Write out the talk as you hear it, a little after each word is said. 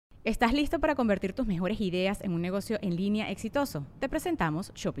¿Estás listo para convertir tus mejores ideas en un negocio en línea exitoso? Te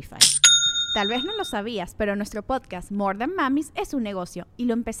presentamos Shopify. Tal vez no lo sabías, pero nuestro podcast More Than Mamis es un negocio y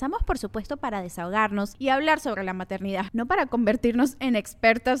lo empezamos por supuesto para desahogarnos y hablar sobre la maternidad, no para convertirnos en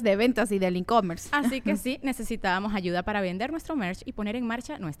expertas de ventas y del e-commerce. Así que sí, necesitábamos ayuda para vender nuestro merch y poner en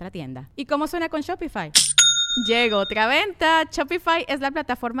marcha nuestra tienda. ¿Y cómo suena con Shopify? Llegó otra venta. Shopify es la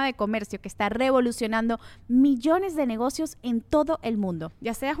plataforma de comercio que está revolucionando millones de negocios en todo el mundo.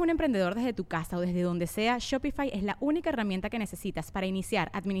 Ya seas un emprendedor desde tu casa o desde donde sea, Shopify es la única herramienta que necesitas para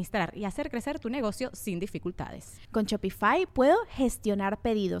iniciar, administrar y hacer crecer tu negocio sin dificultades. Con Shopify puedo gestionar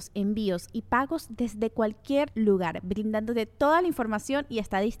pedidos, envíos y pagos desde cualquier lugar, brindándote toda la información y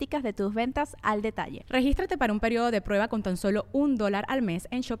estadísticas de tus ventas al detalle. Regístrate para un periodo de prueba con tan solo $1 al mes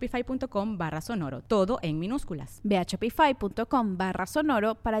en shopify.com/sonoro, todo en minúsculas. Ve a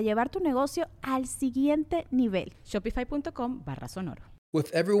shopify.com/sonoro para llevar tu negocio al siguiente nivel. Shopify.com/sonoro.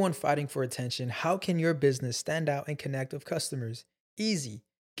 With everyone fighting for attention, how can your business stand out and connect with customers? Easy.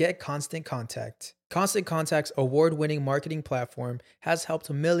 Get Constant Contact. Constant Contact's award-winning marketing platform has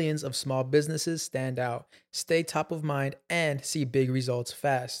helped millions of small businesses stand out, stay top of mind, and see big results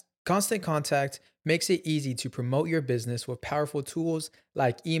fast. Constant Contact makes it easy to promote your business with powerful tools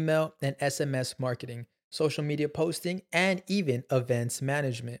like email and SMS marketing, social media posting, and even events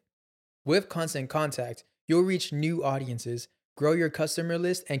management. With Constant Contact, you'll reach new audiences, grow your customer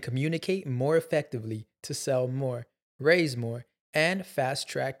list, and communicate more effectively to sell more, raise more, and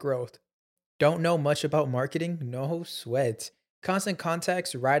fast-track growth. Don't know much about marketing? No sweat. Constant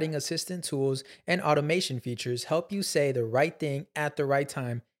Contact's writing assistant tools and automation features help you say the right thing at the right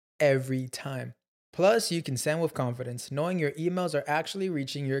time every time. Plus, you can send with confidence, knowing your emails are actually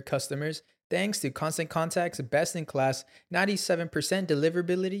reaching your customers thanks to Constant Contact's best-in-class 97%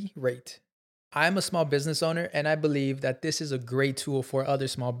 deliverability rate. I'm a small business owner, and I believe that this is a great tool for other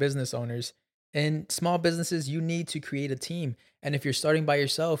small business owners. In small businesses, you need to create a team, and if you're starting by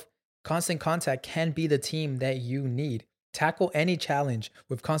yourself, Constant Contact can be the team that you need. Tackle any challenge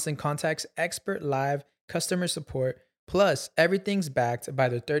with Constant Contact's expert live customer support, plus everything's backed by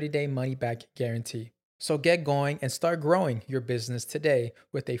the 30-day money-back guarantee. So get going and start growing your business today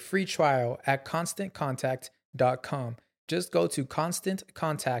with a free trial at ConstantContact.com. Just go to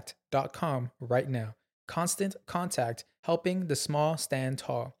ConstantContact.com right now. Constant Contact, helping the small stand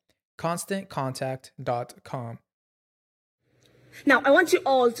tall. ConstantContact.com. Now, I want you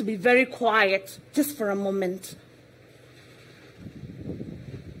all to be very quiet just for a moment.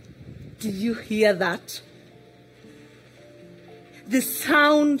 Do you hear that? The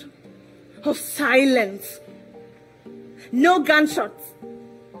sound of silence. No gunshots.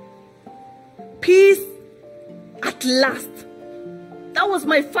 Peace at last. That was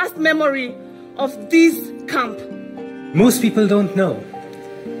my first memory of this camp. Most people don't know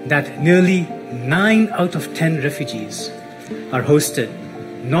that nearly 9 out of 10 refugees are hosted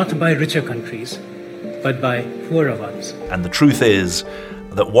not by richer countries, but by poorer ones. And the truth is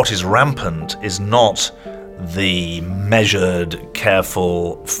that what is rampant is not the measured,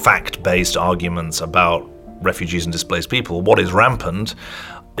 careful, fact-based arguments about refugees and displaced people. What is rampant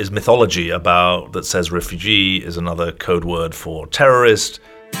is mythology that says refugee is another code word for terrorist.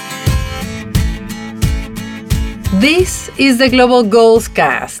 This is the Global Goals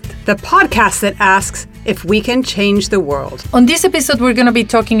Cast, the podcast that asks if we can change the world. On this episode, we're going to be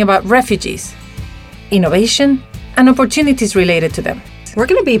talking about refugees, innovation, and opportunities related to them. We're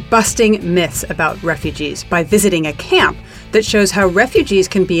going to be busting myths about refugees by visiting a camp that shows how refugees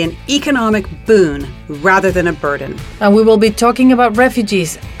can be an economic boon rather than a burden. And we will be talking about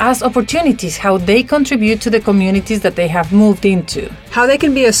refugees as opportunities, how they contribute to the communities that they have moved into, how they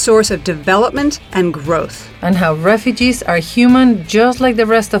can be a source of development and growth, and how refugees are human just like the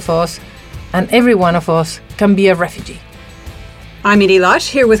rest of us, and every one of us can be a refugee. I'm Edie Lush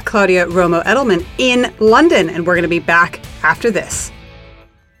here with Claudia Romo Edelman in London, and we're going to be back after this.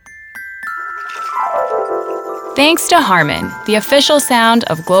 Thanks to Harman, the official sound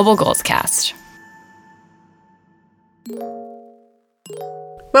of Global Goals Cast.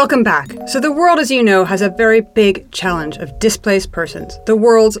 Welcome back. So the world, as you know, has a very big challenge of displaced persons, the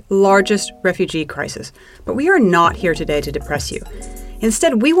world's largest refugee crisis. But we are not here today to depress you.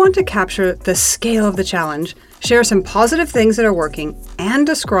 Instead, we want to capture the scale of the challenge, share some positive things that are working, and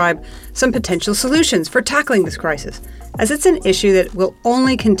describe some potential solutions for tackling this crisis, as it's an issue that will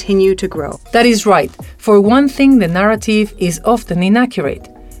only continue to grow. That is right. For one thing, the narrative is often inaccurate.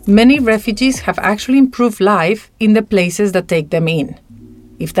 Many refugees have actually improved life in the places that take them in.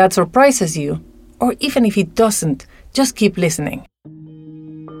 If that surprises you, or even if it doesn't, just keep listening.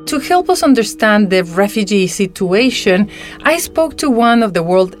 To help us understand the refugee situation, I spoke to one of the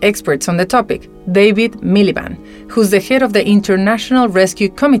world experts on the topic, David Miliband, who's the head of the International Rescue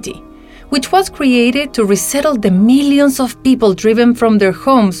Committee, which was created to resettle the millions of people driven from their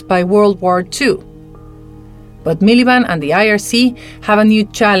homes by World War II. But Miliband and the IRC have a new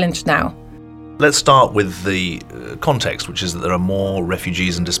challenge now. Let's start with the context, which is that there are more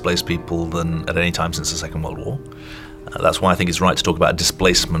refugees and displaced people than at any time since the Second World War. That's why I think it's right to talk about a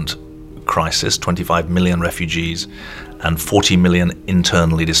displacement crisis, 25 million refugees and 40 million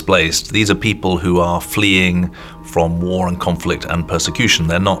internally displaced. These are people who are fleeing from war and conflict and persecution.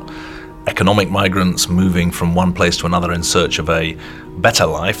 They're not economic migrants moving from one place to another in search of a better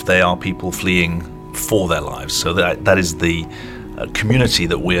life. They are people fleeing for their lives. So that is the community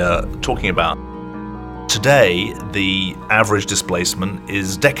that we are talking about. Today, the average displacement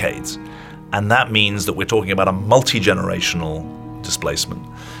is decades. And that means that we're talking about a multi-generational displacement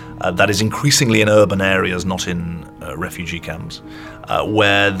that is increasingly in urban areas, not in refugee camps,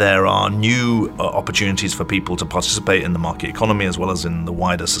 where there are new opportunities for people to participate in the market economy as well as in the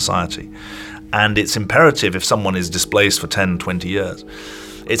wider society. And it's imperative, if someone is displaced for 10, 20 years,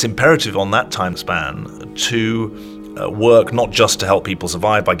 it's imperative on that time span to work not just to help people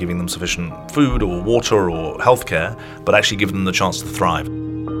survive by giving them sufficient food or water or healthcare, but actually give them the chance to thrive.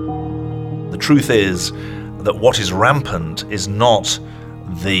 The truth is that what is rampant is not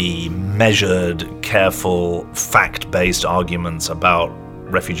the measured, careful, fact-based arguments about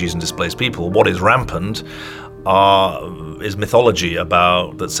refugees and displaced people. What is rampant is mythology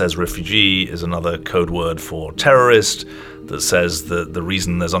that says refugee is another code word for terrorist, that says that the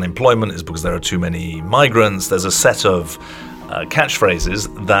reason there's unemployment is because there are too many migrants. There's a set of catchphrases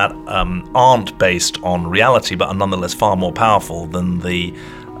that aren't based on reality but are nonetheless far more powerful than the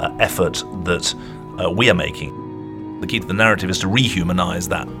effort that we are making. The key to the narrative is to rehumanize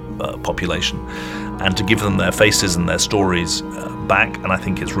that population and to give them their faces and their stories back, and I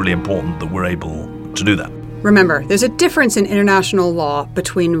think it's really important that we're able to do that. Remember, there's a difference in international law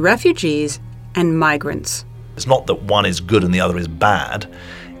between refugees and migrants. It's not that one is good and the other is bad,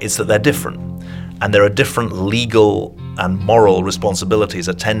 it's that they're different. And there are different legal and moral responsibilities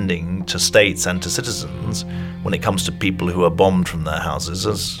attending to states and to citizens when it comes to people who are bombed from their houses,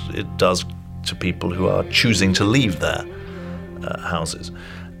 as it does to people who are choosing to leave their houses.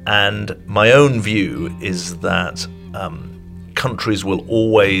 And my own view is that countries will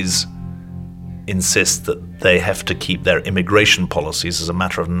always insist that they have to keep their immigration policies as a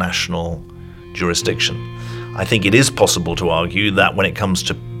matter of national jurisdiction. I think it is possible to argue that when it comes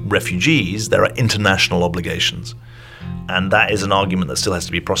to refugees, there are international obligations. And that is an argument that still has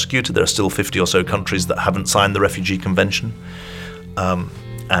to be prosecuted. There are still 50 or so countries that haven't signed the Refugee Convention,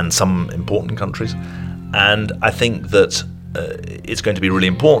 and some important countries. And I think that it's going to be really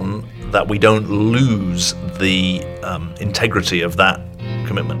important that we don't lose the integrity of that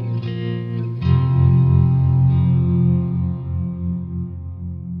commitment.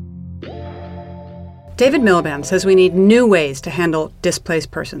 David Miliband says we need new ways to handle displaced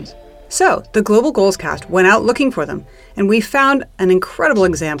persons. So, the Global Goals Cast went out looking for them, and we found an incredible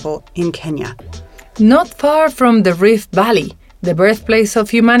example in Kenya. Not far from the Rift Valley, the birthplace of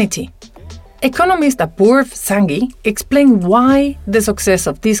humanity. Economist Apoorv Sanghi explained why the success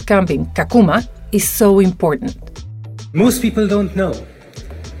of this camp in Kakuma is so important. Most people don't know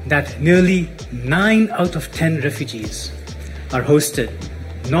that nearly 9 out of 10 refugees are hosted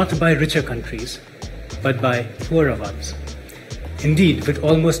not by richer countries, but by poorer ones. Indeed, with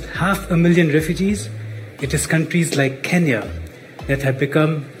almost 500,000 refugees, it is countries like Kenya that have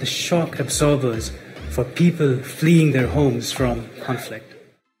become the shock absorbers for people fleeing their homes from conflict.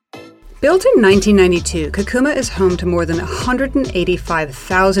 Built in 1992, Kakuma is home to more than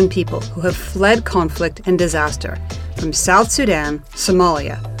 185,000 people who have fled conflict and disaster from South Sudan,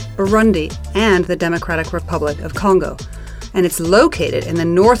 Somalia, Burundi, and the Democratic Republic of Congo. And it's located in the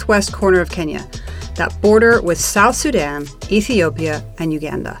northwest corner of Kenya, that border with South Sudan, Ethiopia, and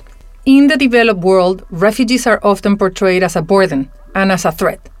Uganda. In the developed world, refugees are often portrayed as a burden and as a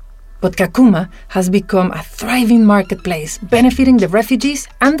threat. But Kakuma has become a thriving marketplace, benefiting the refugees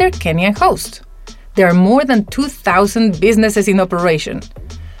and their Kenyan host. There are more than 2,000 businesses in operation.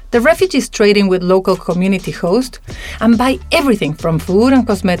 The refugees trading with local community hosts and buy everything from food and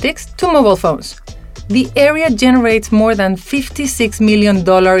cosmetics to mobile phones. The area generates more than $56 million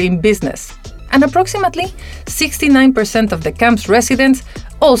in business. And approximately 69% of the camp's residents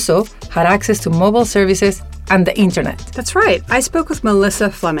also had access to mobile services and the internet. That's right. I spoke with Melissa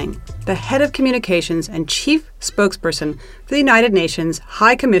Fleming, the head of communications and chief spokesperson for the United Nations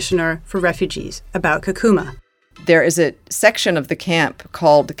High Commissioner for Refugees, about Kakuma. There is a section of the camp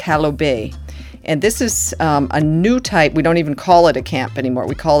called Calo Bay. And this is a new type. We don't even call it a camp anymore.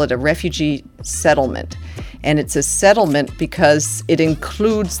 We call it a refugee settlement. And it's a settlement because it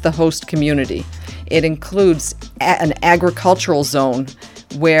includes the host community. It includes an agricultural zone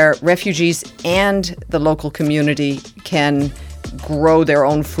where refugees and the local community can grow their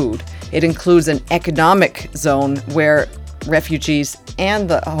own food. It includes an economic zone where refugees and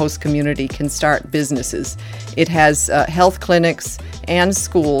the host community can start businesses. It has health clinics and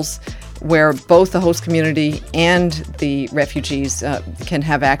schools where both the host community and the refugees can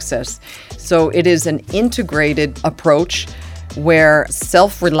have access. So it is an integrated approach where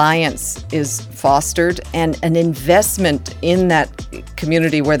self-reliance is fostered and an investment in that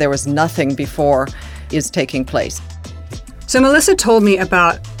community where there was nothing before is taking place. So Melissa told me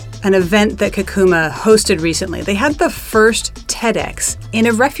about an event that Kakuma hosted recently. They had the first TEDx in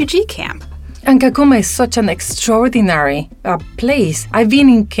a refugee camp. And Kakuma is such an extraordinary place. I've been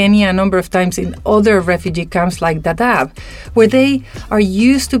in Kenya a number of times in other refugee camps like Dadaab, where they are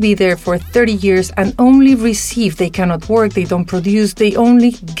used to be there for 30 years and only receive. They cannot work, they don't produce, they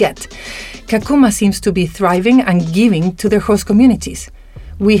only get. Kakuma seems to be thriving and giving to their host communities.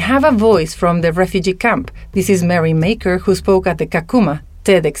 We have a voice from the refugee camp. This is Mary Maker, who spoke at the Kakuma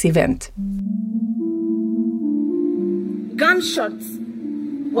TEDx event. Gunshots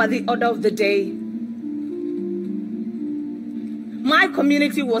were the order of the day. My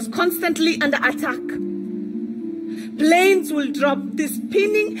community was constantly under attack. Planes will drop these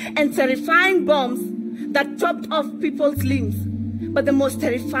spinning and terrifying bombs that chopped off people's limbs. But the most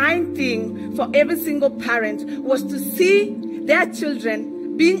terrifying thing for every single parent was to see their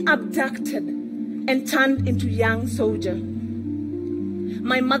children being abducted and turned into young soldiers.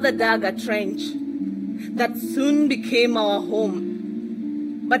 My mother dug a trench that soon became our home.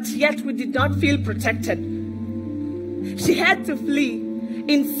 But yet we did not feel protected. She had to flee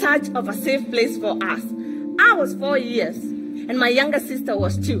in search of a safe place for us. I was 4 years, and my younger sister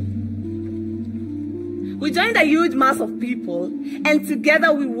was 2. We joined a huge mass of people, and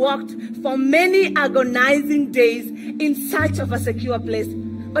together we walked for many agonizing days in search of a secure place,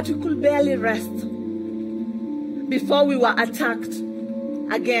 but we could barely rest before we were attacked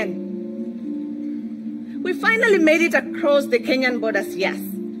again. We finally made it across the Kenyan borders, yes.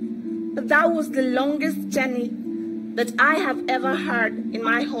 But that was the longest journey that I have ever had in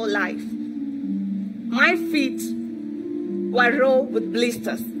my whole life. My feet were raw with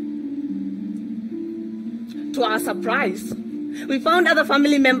blisters. To our surprise, we found other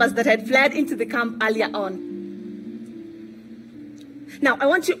family members that had fled into the camp earlier on. Now, I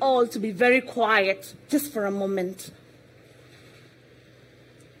want you all to be very quiet just for a moment.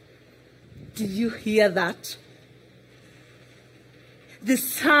 Do you hear that? The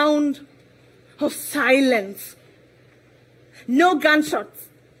sound of silence. No gunshots.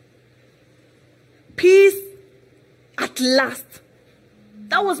 Peace at last.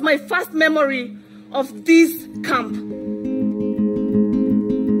 That was my first memory of this camp.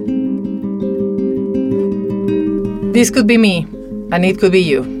 This could be me, and it could be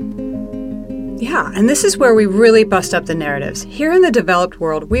you. Yeah, and this is where we really bust up the narratives. Here in the developed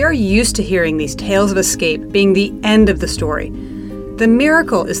world, we are used to hearing these tales of escape being the end of the story. The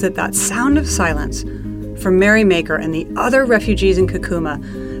miracle is that sound of silence from Mary Maker and the other refugees in Kakuma,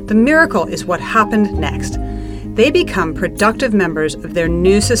 the miracle is what happened next. They become productive members of their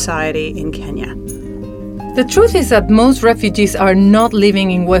new society in Kenya. The truth is that most refugees are not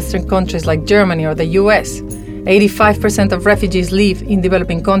living in Western countries like Germany or the US. 85% of refugees live in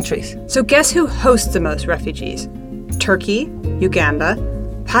developing countries. So guess who hosts the most refugees? Turkey, Uganda,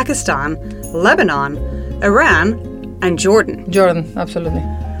 Pakistan, Lebanon, Iran, and Jordan. Jordan, absolutely.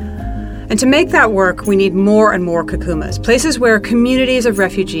 And to make that work, we need more and more Kakumas, places where communities of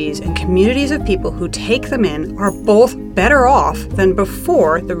refugees and communities of people who take them in are both better off than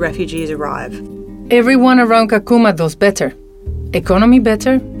before the refugees arrive. Everyone around Kakuma does better. Economy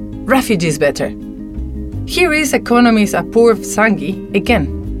better, refugees better. Here is economist Apoorv Sangi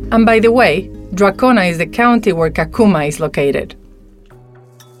again. And by the way, Dracona is the county where Kakuma is located.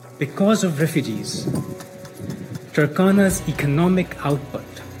 Because of refugees, Turkana's economic output,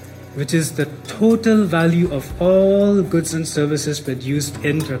 which is the total value of all goods and services produced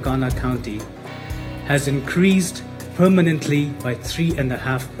in Turkana County, has increased permanently by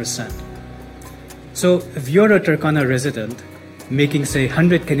 3.5%. So if you're a Turkana resident making, say,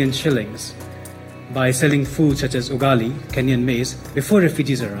 100 Kenyan shillings by selling food such as ugali, Kenyan maize, before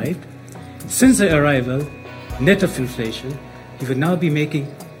refugees arrived, since their arrival, net of inflation, you would now be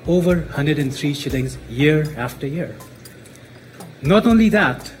making over 103 shillings year after year. Not only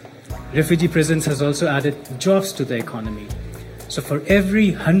that, refugee presence has also added jobs to the economy. So for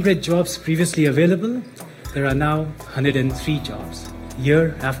every 100 jobs previously available, there are now 103 jobs,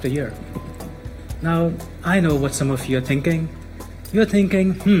 year after year. Now, I know what some of you are thinking. You're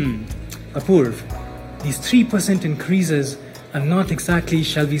thinking, Apurv, these 3% increases are not exactly,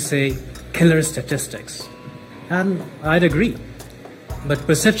 shall we say, killer statistics. And I'd agree. But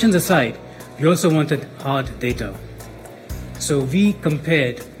perceptions aside, we also wanted hard data. So we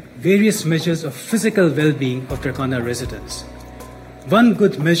compared various measures of physical well-being of Turkana residents. One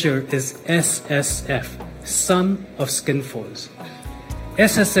good measure is SSF, Sum of Skin Folds.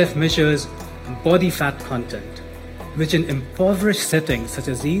 SSF measures body fat content, which in impoverished settings such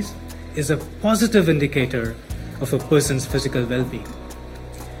as these is a positive indicator of a person's physical well-being.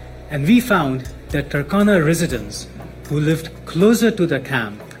 And we found that Turkana residents who lived closer to the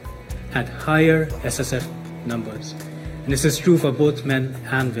camp had higher SSF numbers. And this is true for both men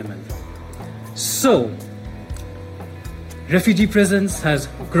and women. So, refugee presence has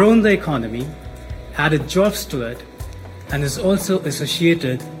grown the economy, added jobs to it, and is also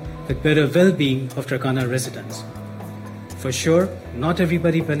associated with better well-being of Turkana residents. For sure, not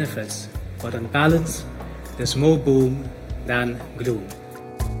everybody benefits, but on balance, there's more boom than gloom.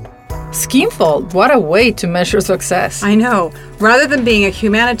 Skinfold, what a way to measure success. I know. Rather than being a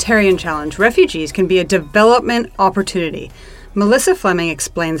humanitarian challenge, refugees can be a development opportunity. Melissa Fleming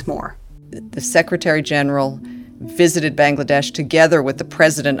explains more. The Secretary General visited Bangladesh together with the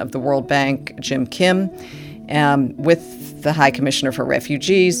President of the World Bank, Jim Kim, with the High Commissioner for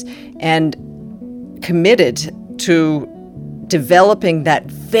Refugees, and committed to developing that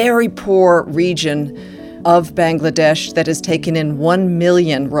very poor region of Bangladesh that has taken in 1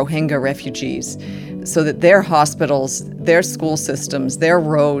 million Rohingya refugees, so that their hospitals, their school systems, their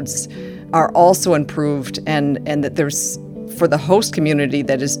roads are also improved, and that there's, for the host community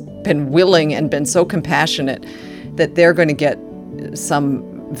that has been willing and been so compassionate, that they're going to get some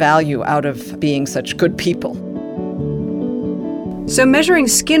value out of being such good people. So measuring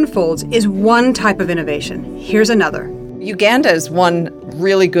skin folds is one type of innovation. Here's another. Uganda is one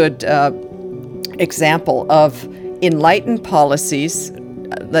really good example of enlightened policies,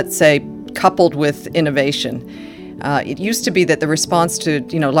 let's say, coupled with innovation. It used to be that the response to,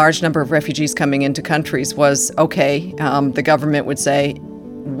 large number of refugees coming into countries was, okay, the government would say,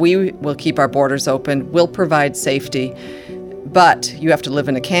 we will keep our borders open, we'll provide safety, but you have to live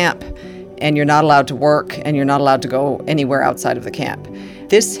in a camp, and you're not allowed to work, and you're not allowed to go anywhere outside of the camp.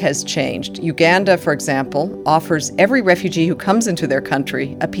 This has changed. Uganda, for example, offers every refugee who comes into their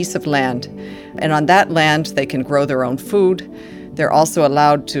country a piece of land. And on that land, they can grow their own food. They're also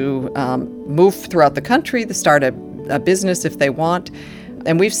allowed to move throughout the country, to start a business if they want.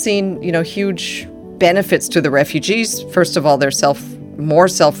 And we've seen, huge benefits to the refugees. First of all, they're more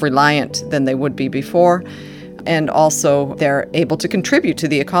self-reliant than they would be before. And also, they're able to contribute to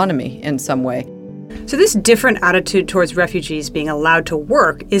the economy in some way. So this different attitude towards refugees being allowed to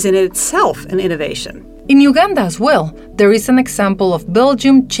work is in itself an innovation. In Uganda as well, there is an example of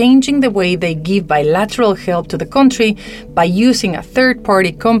Belgium changing the way they give bilateral help to the country by using a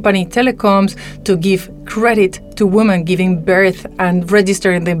third-party company, Telecoms, to give credit to women giving birth and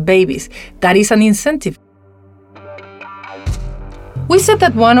registering their babies. That is an incentive. We said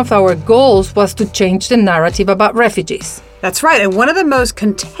that one of our goals was to change the narrative about refugees. That's right, and one of the most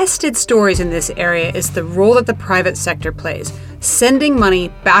contested stories in this area is the role that the private sector plays, sending money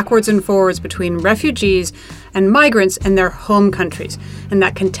backwards and forwards between refugees and migrants in their home countries. And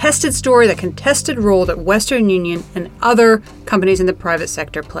that contested story, that contested role that Western Union and other companies in the private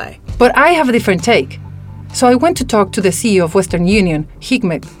sector play. But I have a different take. So I went to talk to the CEO of Western Union,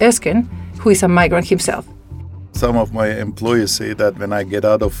 Hikmet Esken, who is a migrant himself. Some of my employees say that when I get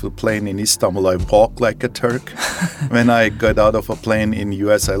out of a plane in Istanbul, I walk like a Turk. When I get out of a plane in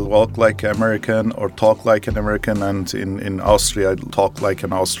US, I walk like an American or talk like an American. And in Austria, I talk like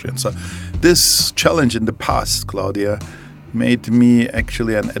an Austrian. So this challenge in the past, Claudia, made me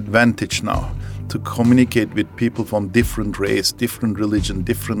actually an advantage now to communicate with people from different race, different religion,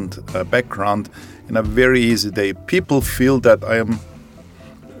 different background in a very easy way. People feel that I am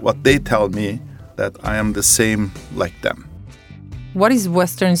what they tell me, that I am the same like them. What is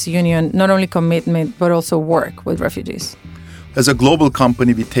Western Union, not only commitment, but also work with refugees? As a global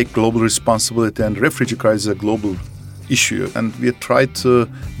company, we take global responsibility, and refugee crisis is a global issue. And we try to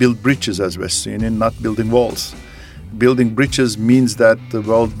build bridges as Western Union, not building walls. Building bridges means that the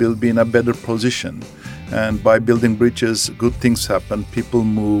world will be in a better position. And by building bridges, good things happen. People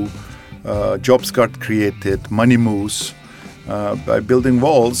move, jobs got created, money moves. By building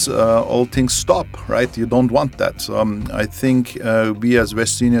walls, all things stop, right? You don't want that. So I think we as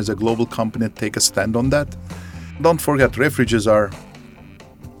Western Union, as a global company, take a stand on that. Don't forget, refugees are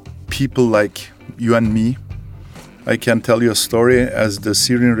people like you and me. I can tell you a story. As the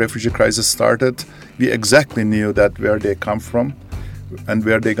Syrian refugee crisis started, we exactly knew that where they come from and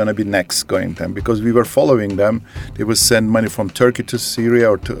where they're going to be next going them, because we were following them. They would send money from Turkey to Syria,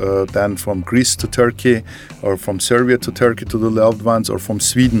 or then from Greece to Turkey, or from Serbia to Turkey to the loved ones, or from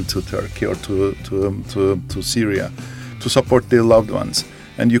Sweden to Turkey or to Syria to support their loved ones.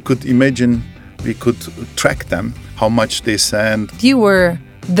 And you could imagine we could track them, how much they send. You were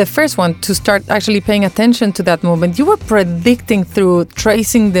the first one to start actually paying attention to that movement. You were predicting through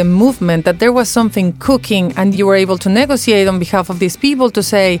tracing the movement that there was something cooking, and you were able to negotiate on behalf of these people to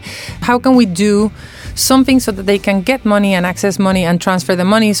say, how can we do something so that they can get money and access money and transfer the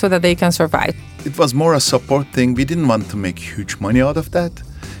money so that they can survive? It was more a support thing. We didn't want to make huge money out of that.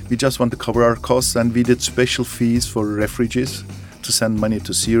 We just want to cover our costs, and we did special fees for refugees to send money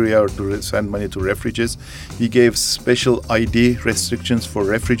to Syria or to send money to refugees. We gave special ID restrictions for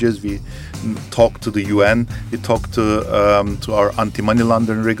refugees. We talked to the UN. We talked to our anti-money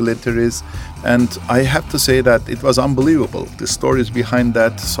laundering regulators. And I have to say that it was unbelievable. The stories behind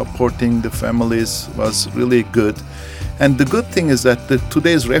that, supporting the families, was really good. And the good thing is that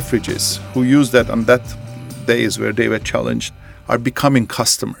today's refugees who use that on that days where they were challenged are becoming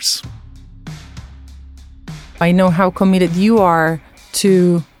customers. I know how committed you are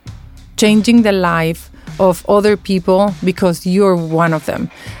to changing the life of other people because you're one of them.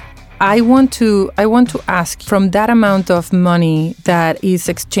 I want to ask, from that amount of money that is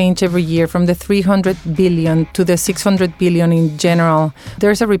exchanged every year, from the 300 billion to the 600 billion in general,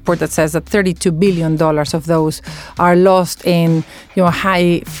 there's a report that says that $32 billion of those are lost in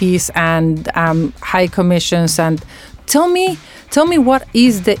high fees and high commissions. And tell me what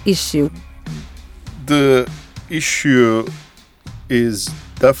is the issue? The issue is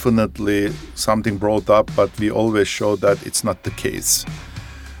definitely something brought up, but we always show that it's not the case.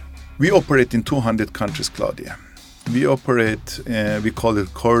 We operate in 200 countries, Claudia. We operate, we call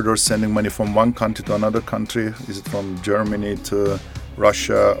it corridors, sending money from one country to another country. Is it from Germany to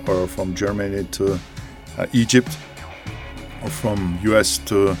Russia, or from Germany to Egypt, or from US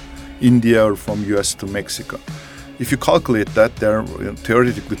to India, or from US to Mexico? If you calculate that, there are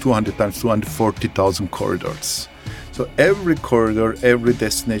theoretically 200 times 240,000 corridors. So every corridor, every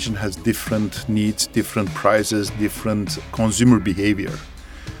destination has different needs, different prices, different consumer behavior.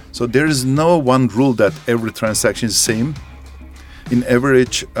 So there is no one rule that every transaction is the same. In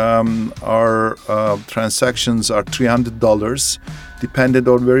average, our transactions are $300. Depending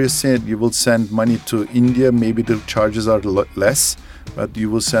on where you send, you will send money to India, maybe the charges are less. But you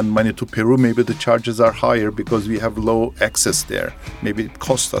will send money to Peru, maybe the charges are higher because we have low access there. Maybe it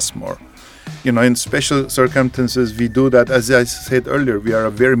costs us more. In special circumstances, we do that. As I said earlier, we are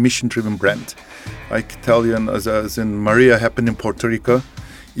a very mission-driven brand. I can tell you, as in Maria happened in Puerto Rico,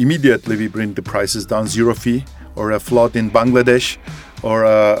 immediately we bring the prices down, zero fee. Or a flood in Bangladesh, or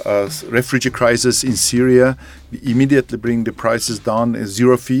a refugee crisis in Syria, we immediately bring the prices down,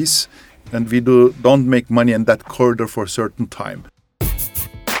 zero fees, and we don't make money in that corridor for a certain time.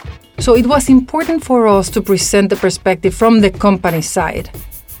 So it was important for us to present the perspective from the company side.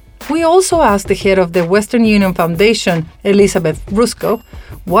 We also asked the head of the Western Union Foundation, Elizabeth Rusco,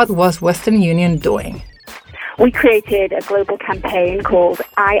 what was Western Union doing? We created a global campaign called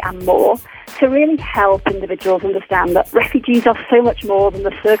I Am More to really help individuals understand that refugees are so much more than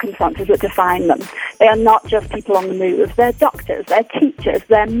the circumstances that define them. They are not just people on the move. They're doctors, they're teachers,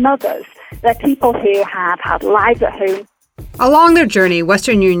 they're mothers, they're people who have had lives at home. Along their journey,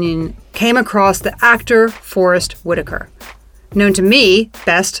 Western Union came across the actor Forrest Whitaker, known to me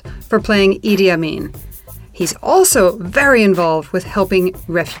best for playing Idi Amin. He's also very involved with helping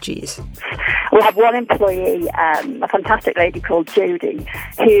refugees. We have one employee, a fantastic lady called Jodie,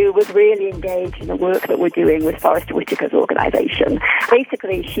 who was really engaged in the work that we're doing with Forrest Whitaker's organisation.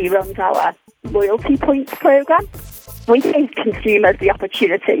 Basically, she runs our loyalty points programme. We give consumers the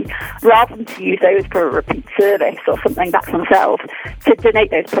opportunity, rather than to use those for a repeat service or something back themselves, to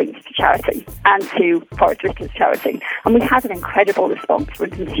donate those points to charity and to Forrest Whitaker's charity. And we had an incredible response from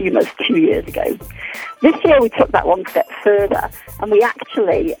consumers 2 years ago. This year we took that one step further, and we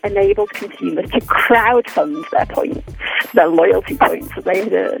actually enabled consumers to crowdfund their points, their loyalty points that they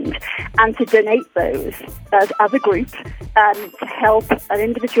had earned, and to donate those as a group to help an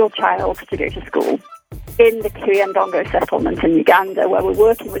individual child to go to school. In the Kiryandongo settlement in Uganda, where we're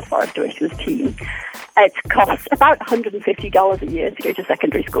working with Forrest Whitaker's team, It costs about $150 a year to go to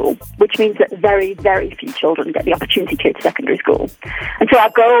secondary school, which means that very, very few children get the opportunity to go to secondary school. And so our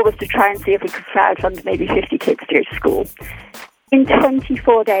goal was to try and see if we could crowdfund maybe 50 kids to go to school. In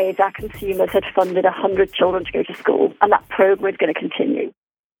 24 days, our consumers had funded 100 children to go to school, and that program is going to continue.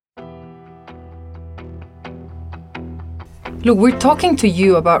 Look, we're talking to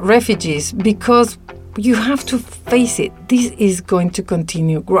you about refugees because you have to face it. This is going to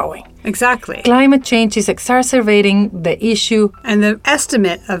continue growing. Exactly. Climate change is exacerbating the issue. And the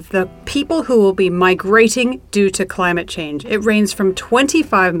estimate of the people who will be migrating due to climate change, it ranges from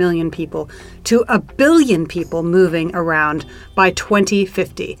 25 million people to 1 billion people moving around by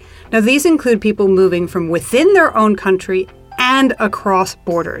 2050. Now, these include people moving from within their own country and across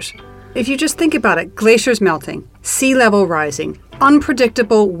borders. If you just think about it, glaciers melting, sea level rising,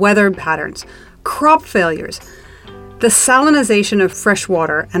 unpredictable weather patterns, crop failures, the salinization of fresh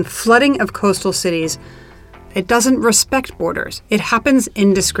water and flooding of coastal cities, it doesn't respect borders. It happens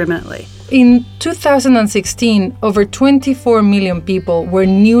indiscriminately. In 2016, over 24 million people were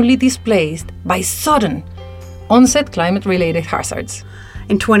newly displaced by sudden onset climate-related hazards.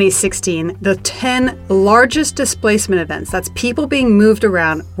 In 2016, the 10 largest displacement events, that's people being moved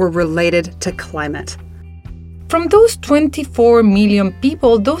around, were related to climate. From those 24 million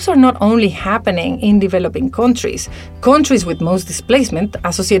people, those are not only happening in developing countries. Countries with most displacement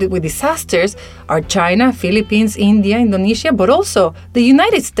associated with disasters are China, Philippines, India, Indonesia, but also the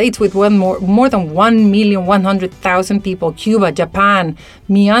United States with more than 1,100,000 people, Cuba, Japan,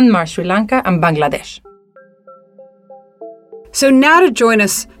 Myanmar, Sri Lanka, and Bangladesh. So now to join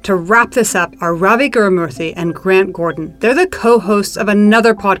us to wrap this up are Ravi Gurumurthy and Grant Gordon. They're the co-hosts of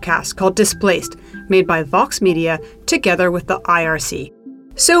another podcast called Displaced, made by Vox Media together with the IRC.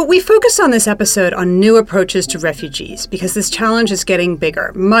 So we focused on this episode on new approaches to refugees because this challenge is getting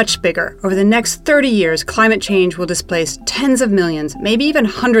bigger, much bigger. Over the next 30 years, climate change will displace tens of millions, maybe even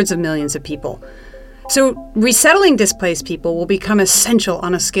hundreds of millions of people. So resettling displaced people will become essential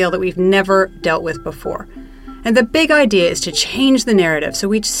on a scale that we've never dealt with before. And the big idea is to change the narrative so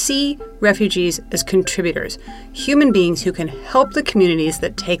we see refugees as contributors, human beings who can help the communities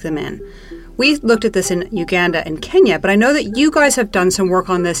that take them in. We looked at this in Uganda and Kenya, but I know that you guys have done some work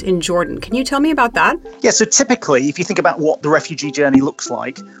on this in Jordan. Can you tell me about that? Yeah, so typically, if you think about what the refugee journey looks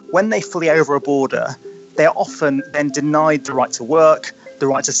like, when they flee over a border, they're often then denied the right to work, the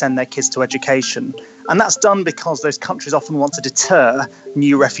right to send their kids to education. And that's done because those countries often want to deter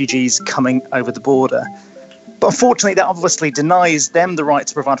new refugees coming over the border. But unfortunately, that obviously denies them the right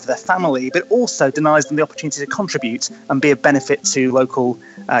to provide for their family, but also denies them the opportunity to contribute and be of benefit to local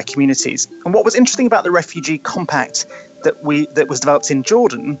communities. And what was interesting about the refugee compact that was developed in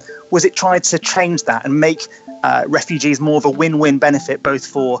Jordan was it tried to change that and make refugees more of a win-win benefit, both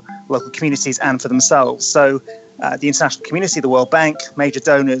for local communities and for themselves. So the international community, the World Bank, major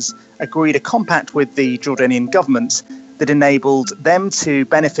donors agreed a compact with the Jordanian government that enabled them to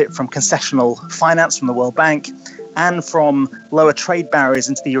benefit from concessional finance from the World Bank and from lower trade barriers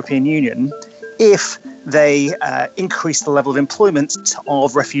into the European Union if they increase the level of employment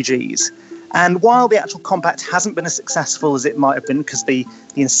of refugees. And while the actual compact hasn't been as successful as it might have been because the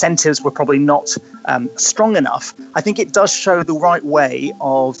incentives were probably not strong enough, I think it does show the right way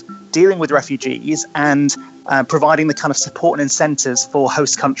of dealing with refugees and providing the kind of support and incentives for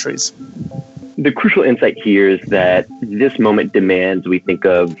host countries. The crucial insight here is that this moment demands we think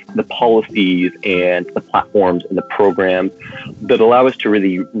of the policies and the platforms and the programs that allow us to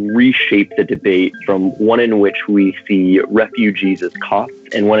really reshape the debate from one in which we see refugees as costs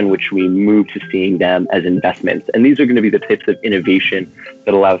and one in which we move to seeing them as investments. And these are going to be the types of innovation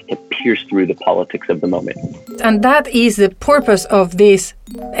that allow us to pierce through the politics of the moment. And that is the purpose of this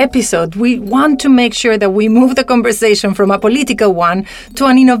episode. We want to make sure that we move the conversation from a political one to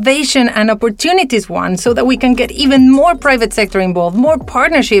an innovation and opportunities one so that we can get even more private sector involved, more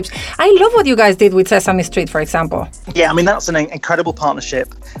partnerships. I love what you guys did with Sesame Street, for example. Yeah, I mean, that's an incredible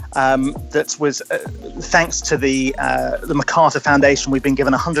partnership that was thanks to the MacArthur Foundation. We've been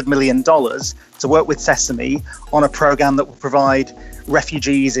given $100 million to work with Sesame on a program that will provide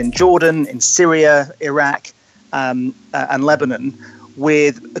refugees in Jordan, in Syria, Iraq, and Lebanon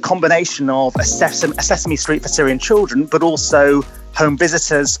with a combination of a Sesame Street for Syrian children, but also home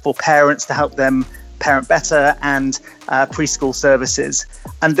visitors for parents to help them parent better and preschool services.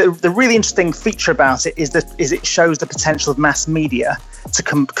 And the really interesting feature about it is it shows the potential of mass media to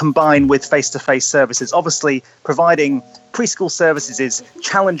combine with face-to-face services. Obviously, providing preschool services is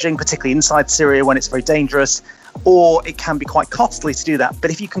challenging, particularly inside Syria when it's very dangerous, or it can be quite costly to do that.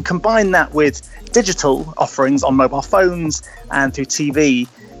 But if you can combine that with digital offerings on mobile phones and through TV,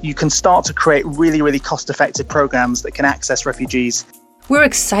 you can start to create really, really cost-effective programs that can access refugees. We're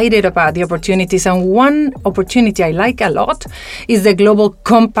excited about the opportunities, and one opportunity I like a lot is the Global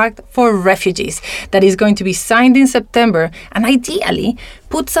Compact for Refugees that is going to be signed in September and ideally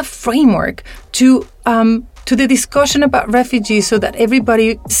puts a framework to the discussion about refugees so that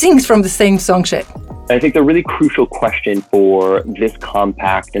everybody sings from the same song sheet. I think the really crucial question for this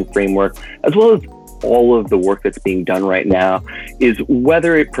compact and framework, as well as all of the work that's being done right now, is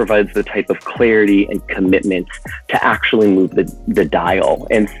whether it provides the type of clarity and commitment to actually move the dial.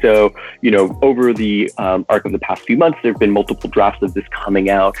 And so, over the arc of the past few months, there have been multiple drafts of this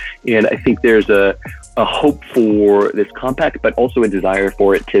coming out. And I think there's a hope for this compact, but also a desire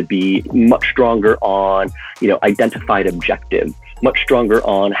for it to be much stronger on, identified objectives, much stronger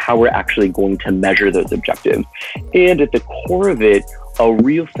on how we're actually going to measure those objectives. And at the core of it, a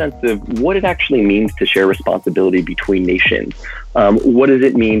real sense of what it actually means to share responsibility between nations. What does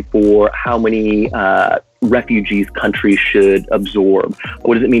it mean for how many refugees countries should absorb?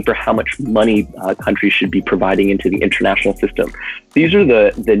 What does it mean for how much money countries should be providing into the international system? These are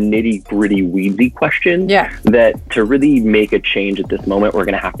the nitty-gritty, weedy questions that to really make a change at this moment, we're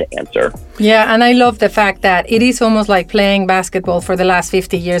going to have to answer. Yeah, and I love the fact that it is almost like playing basketball for the last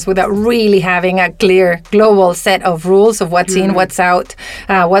 50 years without really having a clear global set of rules of what's in, what's out,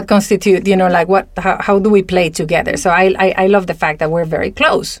 what constitute, how do we play together? So I love the fact that we're very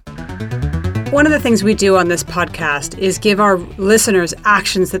close. One of the things we do on this podcast is give our listeners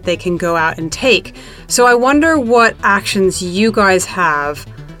actions that they can go out and take. So I wonder what actions you guys have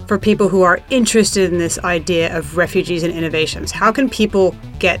for people who are interested in this idea of refugees and innovations. How can people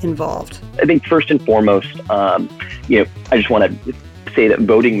get involved? I think first and foremost, I just want to say that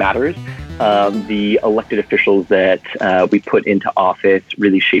voting matters. The elected officials that we put into office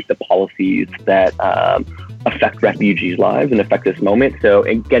really shape the policies that affect refugees' lives and affect this moment. So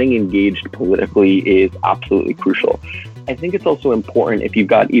getting engaged politically is absolutely crucial. I think it's also important, if you've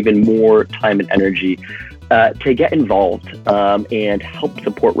got even more time and energy, to get involved and help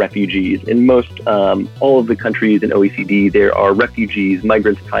support refugees. In most, all of the countries in OECD, there are refugees,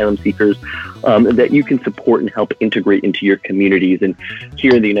 migrants, asylum seekers that you can support and help integrate into your communities. And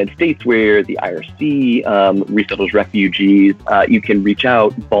here in the United States, where the IRC resettles refugees, you can reach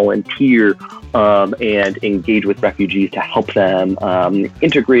out, volunteer, and engage with refugees to help them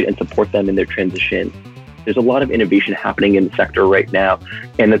integrate and support them in their transition. There's a lot of innovation happening in the sector right now,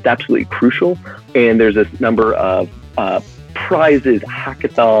 and that's absolutely crucial. And there's this number of prizes,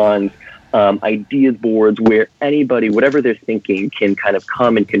 hackathons, ideas boards where anybody, whatever they're thinking, can kind of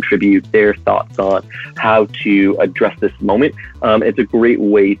come and contribute their thoughts on how to address this moment. It's a great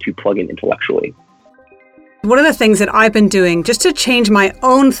way to plug in intellectually. One of the things that I've been doing just to change my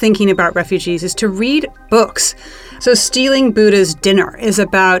own thinking about refugees is to read books. So Stealing Buddha's Dinner is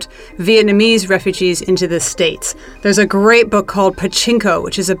about Vietnamese refugees into the States. There's a great book called Pachinko,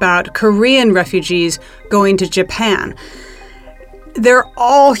 which is about Korean refugees going to Japan. They're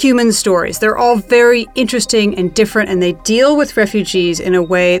all human stories. They're all very interesting and different, and they deal with refugees in a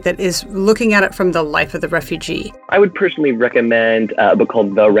way that is looking at it from the life of the refugee. I would personally recommend a book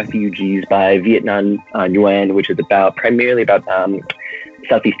called The Refugees by Viet Nam Nguyen, which is primarily about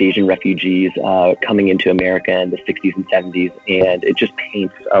Southeast Asian refugees coming into America in the 60s and 70s, and it just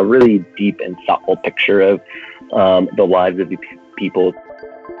paints a really deep and thoughtful picture of the lives of these people.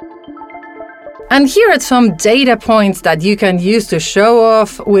 And here are some data points that you can use to show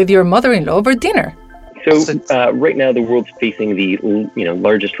off with your mother-in-law over dinner. So right now, the world's facing the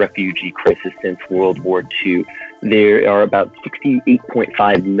largest refugee crisis since World War II. There are about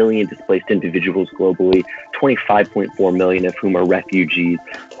 68.5 million displaced individuals globally, 25.4 million of whom are refugees,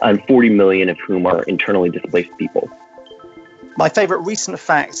 and 40 million of whom are internally displaced people. My favorite recent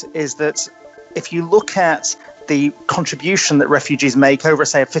fact is that if you look at the contribution that refugees make over,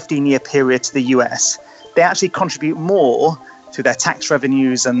 say, a 15-year period to the US, they actually contribute more to their tax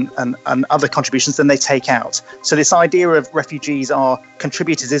revenues and other contributions than they take out. So this idea of refugees are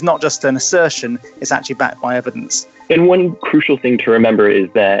contributors is not just an assertion, it's actually backed by evidence. And one crucial thing to remember is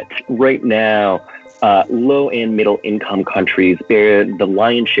that right now, low and middle income countries bear the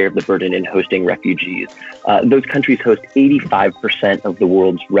lion's share of the burden in hosting refugees. Those countries host 85% of the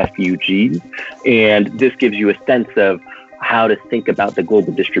world's refugees. And this gives you a sense of how to think about the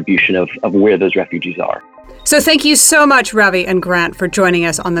global distribution of where those refugees are. So thank you so much, Ravi and Grant, for joining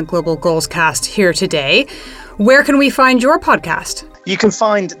us on the Global Goals Cast here today. Where can we find your podcast? You can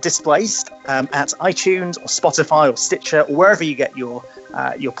find Displaced at iTunes or Spotify or Stitcher, or wherever you get your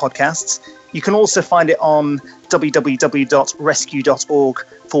podcasts. You can also find it on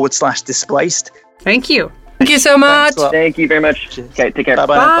www.rescue.org/displaced. Thank you. Thank you so much. Thank you very much. Okay, take care.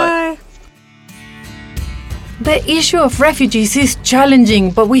 Bye-bye. Bye. The issue of refugees is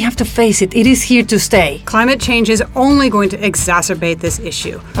challenging, but we have to face it. It is here to stay. Climate change is only going to exacerbate this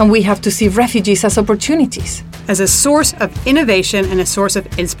issue. And we have to see refugees as opportunities. As a source of innovation and a source of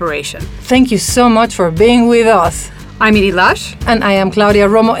inspiration. Thank you so much for being with us. I'm Edie Lush. And I am Claudia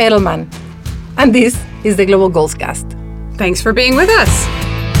Romo Edelman. And this is the Global Goals Cast. Thanks for being with us.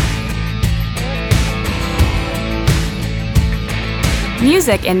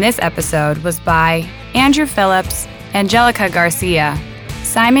 Music in this episode was by Andrew Phillips, Angelica Garcia,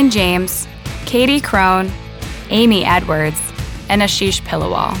 Simon James, Katie Crone, Amy Edwards, and Ashish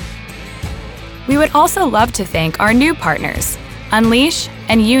Pillawal. We would also love to thank our new partners, Unleash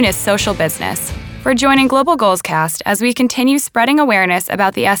and Eunice Social Business, for joining Global Goals Cast as we continue spreading awareness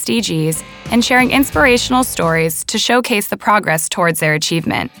about the SDGs and sharing inspirational stories to showcase the progress towards their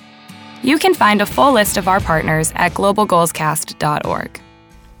achievement. You can find a full list of our partners at globalgoalscast.org.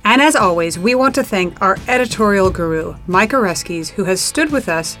 And as always, we want to thank our editorial guru, Mike Oreskes, who has stood with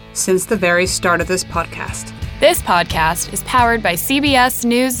us since the very start of this podcast. This podcast is powered by CBS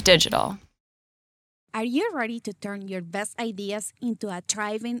News Digital. Are you ready to turn your best ideas into a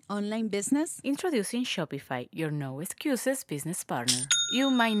thriving online business? Introducing Shopify, your no excuses business partner. You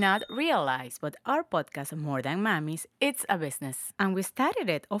might not realize, but our podcast, More Than Mommies, it's a business. And we started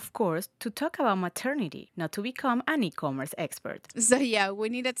it, of course, to talk about maternity, not to become an e-commerce expert. So yeah, we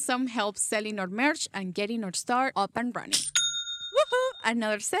needed some help selling our merch and getting our store up and running. Woohoo!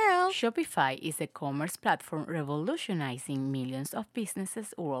 Another sale! Shopify is a commerce platform revolutionizing millions of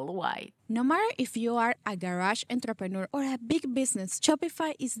businesses worldwide. No matter if you are a garage entrepreneur or a big business,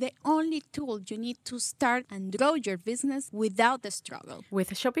 Shopify is the only tool you need to start and grow your business without the struggle.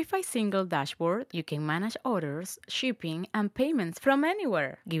 With Shopify's single dashboard, you can manage orders, shipping, and payments from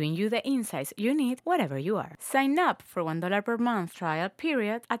anywhere, giving you the insights you need wherever you are. Sign up for $1 per month trial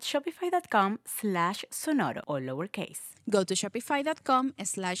period at shopify.com/sonoro, all lowercase. Go to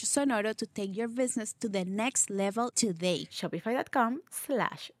shopify.com/sonoro to take your business to the next level today.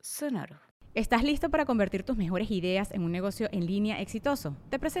 Shopify.com/sonoro. ¿Estás listo para convertir tus mejores ideas en un negocio en línea exitoso?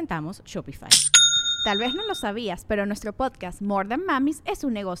 Te presentamos Shopify. Tal vez no lo sabías, pero nuestro podcast More Than Mommies es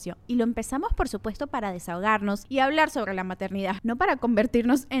un negocio y lo empezamos por supuesto para desahogarnos y hablar sobre la maternidad, no para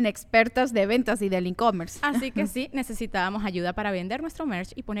convertirnos en expertas de ventas y del e-commerce. Así que sí, necesitábamos ayuda para vender nuestro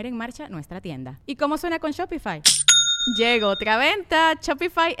merch y poner en marcha nuestra tienda. ¿Y cómo suena con Shopify? Llegó otra venta.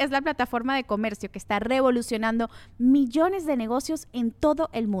 Shopify es la plataforma de comercio que está revolucionando millones de negocios en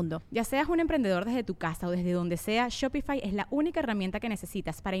todo el mundo. Ya seas un emprendedor desde tu casa o desde donde sea, Shopify es la única herramienta que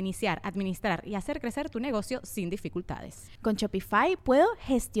necesitas para iniciar, administrar y hacer crecer tu negocio sin dificultades. Con Shopify puedo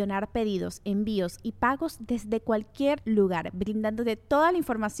gestionar pedidos, envíos y pagos desde cualquier lugar, brindándote toda la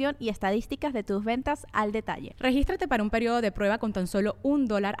información y estadísticas de tus ventas al detalle. Regístrate para un periodo de prueba con tan solo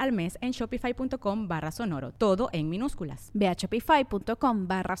 $1 al mes en shopify.com/sonoro, todo en minúsculas. Ve a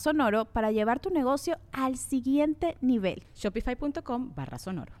shopify.com/sonoro para llevar tu negocio al siguiente nivel.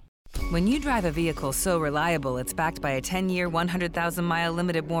 Shopify.com/sonoro. When you drive a vehicle so reliable it's backed by a 10-year, 100,000-mile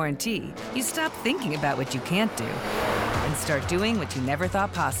limited warranty, you stop thinking about what you can't do and start doing what you never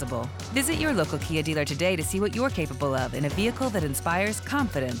thought possible. Visit your local Kia dealer today to see what you're capable of in a vehicle that inspires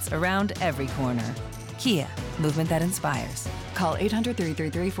confidence around every corner. Kia, movement that inspires. Call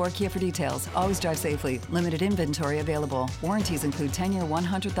 800-333-4KIA for details. Always drive safely. Limited inventory available. Warranties include 10-year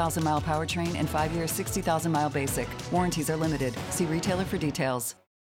 100,000-mile powertrain and 5-year 60,000-mile basic. Warranties are limited. See retailer for details.